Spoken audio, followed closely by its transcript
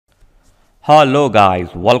Hello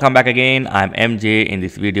guys, welcome back again. I'm MJ. In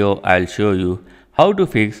this video I'll show you how to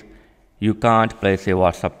fix you can't place a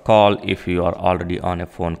WhatsApp call if you are already on a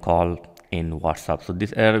phone call in WhatsApp. So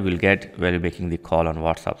this error will get while making the call on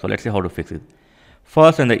WhatsApp. So let's see how to fix it.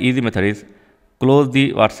 First, and the easy method is close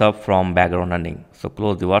the WhatsApp from background running. So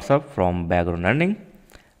close the WhatsApp from background running,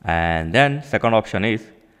 and then second option is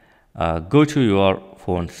go to your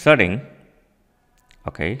phone setting.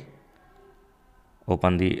 Okay,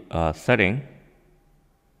 open the setting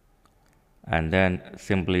and then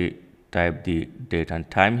simply type the date and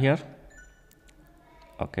time here.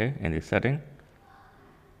 Okay, in the setting,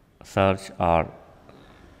 search or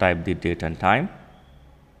type the date and time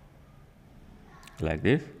like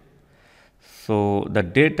this. So the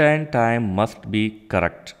date and time must be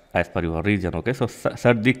correct as per your region. Okay, so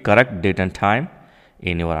set the correct date and time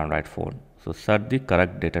in your Android phone. So set the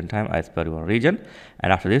correct date and time as per your region,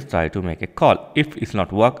 and after this try to make a call. If it's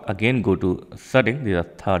not work, again go to setting. This is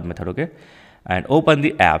the third method. Okay, and open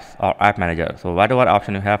the apps or app manager. So whatever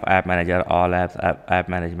option you have, app manager, all apps, app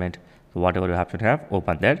management, so whatever you have to have,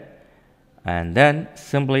 open that, and then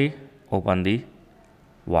simply open the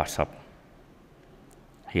WhatsApp.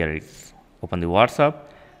 Here it is. Open the WhatsApp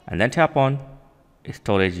and then tap on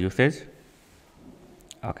storage usage.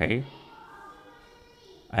 Okay,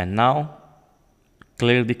 and now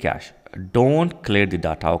clear the cache. Don't clear the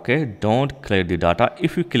data. Okay, don't clear the data.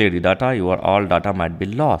 If you clear the data, your all data might be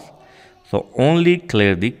lost. So only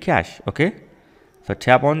clear the cache. Okay, so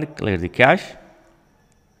tap on the clear the cache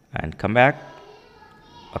and come back.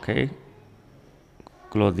 Okay,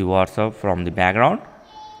 close the WhatsApp from the background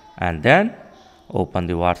and then open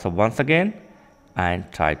the WhatsApp once again and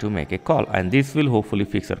try to make a call, and this will hopefully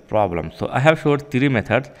fix your problem. So I have showed 3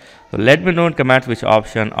 methods. So let me know in comments which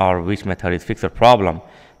option or which method is fix your problem.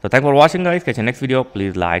 So thanks for watching guys. Catch you next video.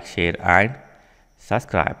 Please like, share and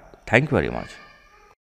subscribe. Thank you very much.